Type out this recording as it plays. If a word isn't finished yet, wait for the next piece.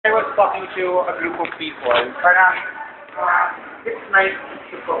talking to a group of people, parang it's nice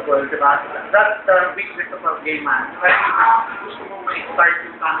to couple, di ba? That's the weakness of a gay man. Like, gusto mo ma-start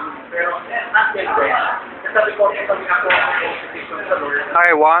yung family, pero not yet then. Kasi because kami ako ang position sa Lord.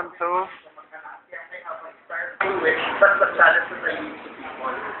 I want to. That's the challenge that I use to people.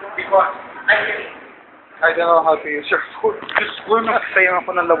 Because I don't know how to use your phone. Diyos ko, nagsayang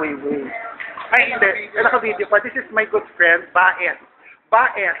ako ng lawiwi. Ay, hindi. Naka-video pa. This is my good friend, Baes.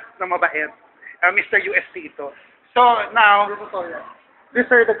 Baes na mabait. Mr. USC ito. So, now, these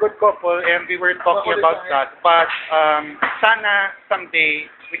are the good couple and we were talking about that. But, sana someday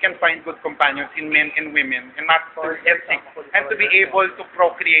we can find good companions in men and women and not ethic. And to be able to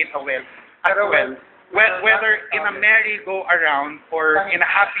procreate as well. Whether in a merry-go-around or in a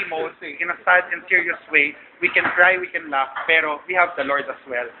happy mode, in a sad and serious way, we can cry, we can laugh, pero we have the Lord as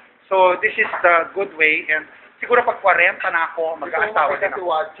well. So this is the good way, and siguro pag 40 na ako, mag-aasawa din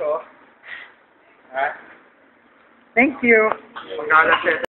ako. Thank you.